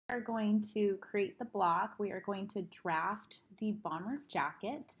are going to create the block. We are going to draft the bomber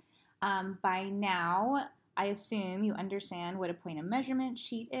jacket. By now, I assume you understand what a point of measurement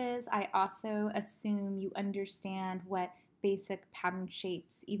sheet is. I also assume you understand what basic pattern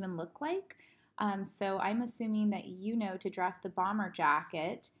shapes even look like. So I'm assuming that you know to draft the bomber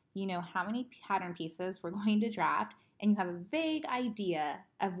jacket, you know how many pattern pieces we're going to draft, and you have a vague idea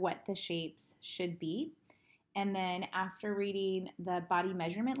of what the shapes should be. And then after reading the body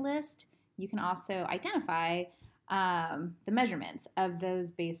measurement list, you can also identify the measurements of those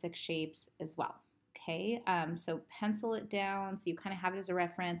basic shapes as well. Okay, so pencil it down so you kind of have it as a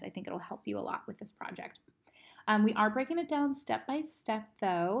reference. I think it'll help you a lot with this project. We are breaking it down step by step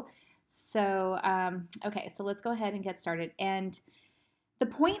though. So, okay, so let's go ahead and get started. And the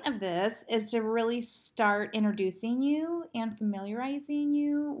point of this is to really start introducing you and familiarizing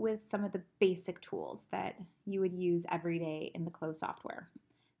you with some of the basic tools that you would use every day in the Clo software.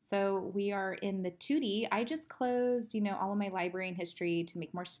 So we are in the 2D. I just closed, all of my library and history to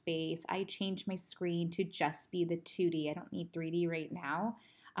make more space. I changed my screen to just be the 2D. I don't need 3D right now.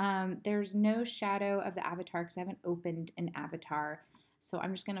 There's no shadow of the avatar because I haven't opened an avatar. So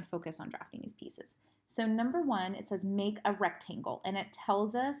I'm just going to focus on drafting these pieces. So number one, it says make a rectangle, and it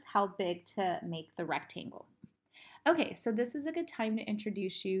tells us how big to make the rectangle. Okay, so this is a good time to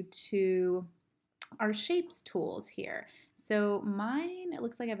introduce you to our shapes tools here. So mine, it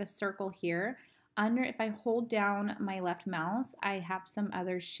looks like I have a circle here. Under, if I hold down my left mouse, I have some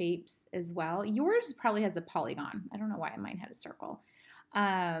other shapes as well. Yours probably has a polygon. I don't know why mine had a circle.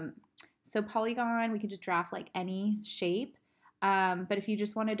 So polygon, we could just draft like any shape. But if you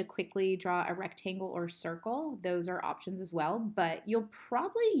just wanted to quickly draw a rectangle or circle, those are options as well. But you'll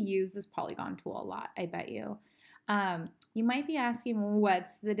probably use this polygon tool a lot, I bet you. You might be asking, well,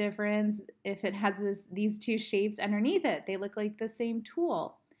 what's the difference if it has these two shapes underneath it? They look like the same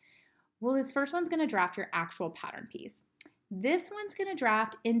tool. Well, this first one's going to draft your actual pattern piece. This one's going to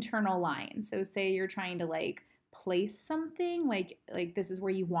draft internal lines. So say you're trying to like place something, like this is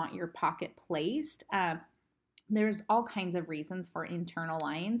where you want your pocket placed. There's all kinds of reasons for internal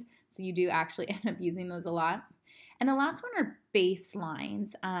lines, so you do actually end up using those a lot. And the last one are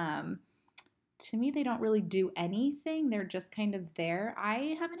baselines. To me, they don't really do anything. They're just kind of there.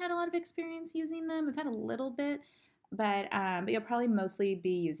 I haven't had a lot of experience using them. I've had a little bit, but you'll probably mostly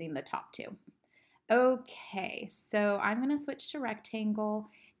be using the top two. Okay, so I'm going to switch to rectangle.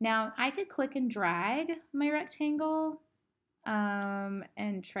 Now, I could click and drag my rectangle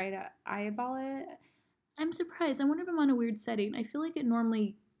and try to eyeball it. I'm surprised. I wonder if I'm on a weird setting. I feel like it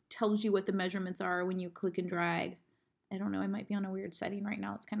normally tells you what the measurements are when you click and drag. I don't know. I might be on a weird setting right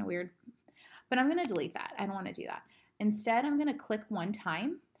now. It's kind of weird. But I'm going to delete that. I don't want to do that. Instead, I'm going to click one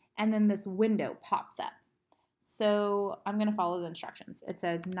time, and then this window pops up. So I'm going to follow the instructions. It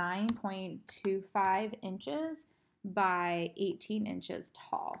says 9.25 inches by 18 inches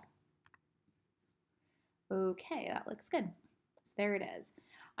tall. Okay, that looks good. So there it is.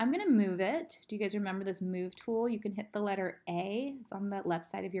 I'm going to move it. Do you guys remember this move tool? You can hit the letter A. It's on the left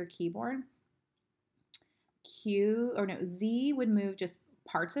side of your keyboard. Z would move just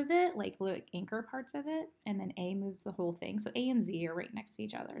parts of it, like anchor parts of it, and then A moves the whole thing. So A and Z are right next to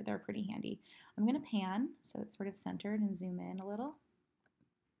each other. They're pretty handy. I'm going to pan so it's sort of centered and zoom in a little.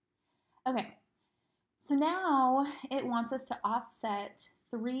 Okay, so now it wants us to offset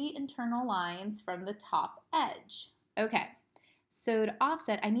 3 internal lines from the top edge. Okay. So to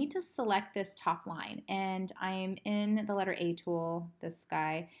offset, I need to select this top line, and I'm in the letter A tool, this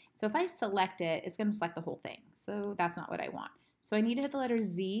guy. So if I select it, it's going to select the whole thing. So that's not what I want. So I need to hit the letter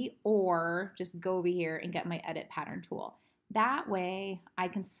Z or just go over here and get my edit pattern tool. That way I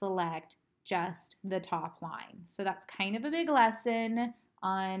can select just the top line. So that's kind of a big lesson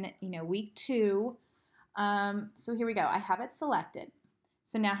on, week 2. So here we go. I have it selected.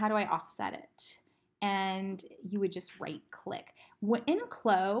 So now how do I offset it? And you would just right click. In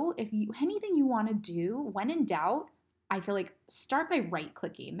Clo, anything you want to do, when in doubt, I feel like start by right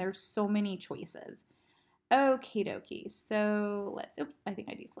clicking. There's so many choices. Okie dokie. So I think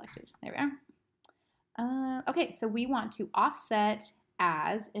I deselected. There we are. Okay, so we want to offset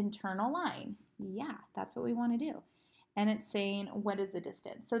as internal line. Yeah, that's what we want to do. And it's saying, what is the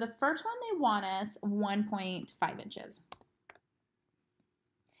distance? So the first one, they want us 1.5 inches.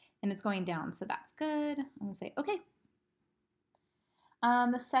 And it's going down, so that's good. I'm going to say, okay.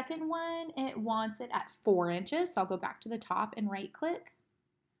 The second one, it wants it at 4 inches. So I'll go back to the top and right click.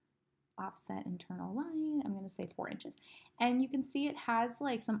 Offset internal line. I'm going to say 4 inches. And you can see it has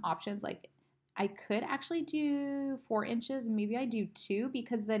like some options. Like I could actually do 4 inches and maybe I do 2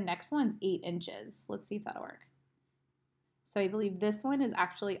 because the next one's 8 inches. Let's see if that'll work. So I believe this one is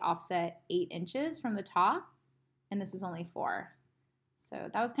actually offset 8 inches from the top, and this is only 4. So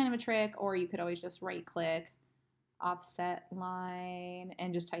that was kind of a trick, or you could always just right click, offset line,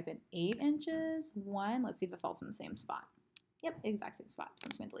 and just type in 8 inches. 1, let's see if it falls in the same spot. Yep, exact same spot, so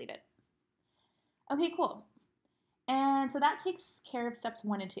I'm just gonna delete it. Okay, cool. And so that takes care of steps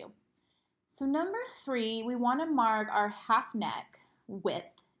 1 and 2. So number 3, we wanna mark our half neck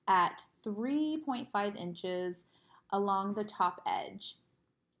width at 3.5 inches along the top edge.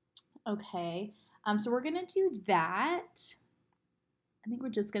 Okay, so we're gonna do that. I think we're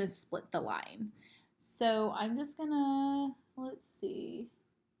just gonna split the line. So I'm just gonna, let's see.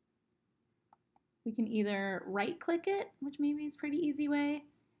 We can either right click it, which maybe is a pretty easy way,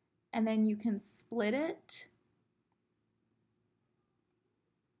 and then you can split it.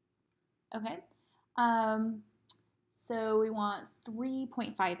 Okay, so we want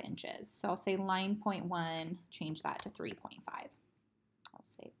 3.5 inches. So I'll say line point 1, change that to 3.5. I'll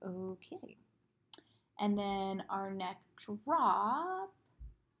say okay. And then our neck drop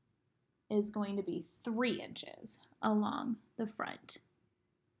is going to be 3 inches along the front.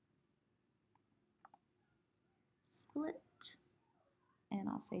 Split, and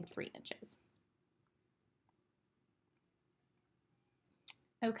I'll say 3 inches.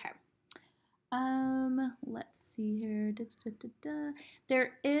 Okay. Let's see here.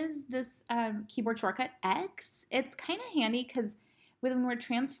 There is this keyboard shortcut X. It's kind of handy because when we're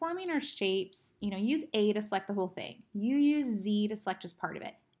transforming our shapes, you use A to select the whole thing. You use Z to select just part of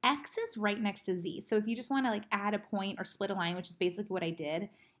it. X is right next to Z. So if you just want to add a point or split a line, which is basically what I did,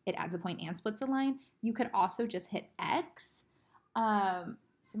 it adds a point and splits a line. You could also just hit X. So I'm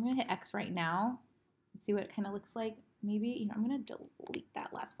going to hit X right now and see what it kind of looks like. Maybe, I'm going to delete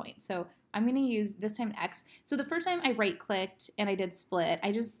that last point. So I'm going to use this time X. So the first time I right clicked and I did split,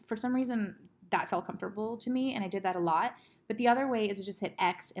 for some reason, that felt comfortable to me and I did that a lot. But the other way is to just hit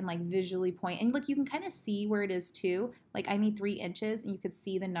X and visually point. And look, you can kind of see where it is too. I need 3 inches and you could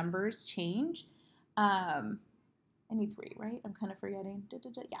see the numbers change. I need 3, right? I'm kind of forgetting.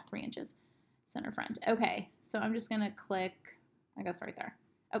 Yeah, 3 inches. Center front. Okay, so I'm just going to click, I guess right there.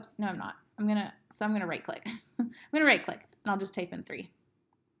 Oops, no, I'm not. I'm going to right click. I'm going to right click and I'll just type in 3.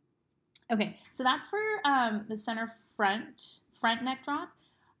 Okay, so that's for the center front neck drop.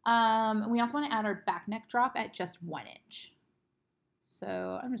 We also want to add our back neck drop at just 1 inch.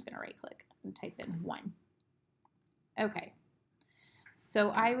 So I'm just going to right click and type in 1. Okay. So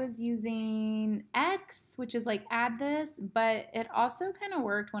I was using X, which is add this, but it also kind of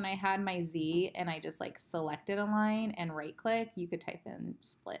worked when I had my Z and I just selected a line and right click. You could type in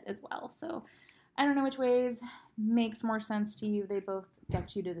split as well. So I don't know which ways makes more sense to you. They both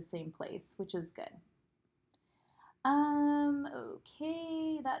get you to the same place, which is good.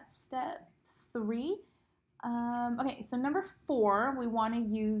 Okay, that's step 3. Okay, so number 4, we want to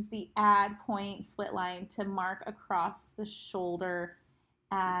use the add point split line to mark across the shoulder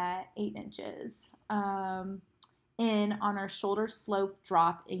at 8 inches on our shoulder slope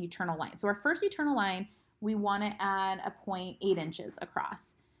drop and eternal line. So our first eternal line, we want to add a point 8 inches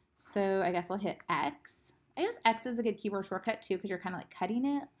across. So I guess I'll hit X. I guess X is a good keyboard shortcut too because you're kind of cutting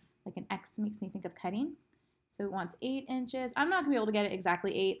it. An X makes me think of cutting. So it wants 8 inches. I'm not going to be able to get it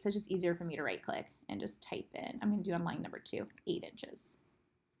exactly 8, so it's just easier for me to right click and just type in. I'm going to do on line number 2, 8 inches.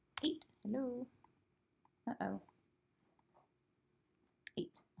 8. Hello. Uh-oh.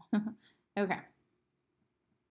 8. Okay.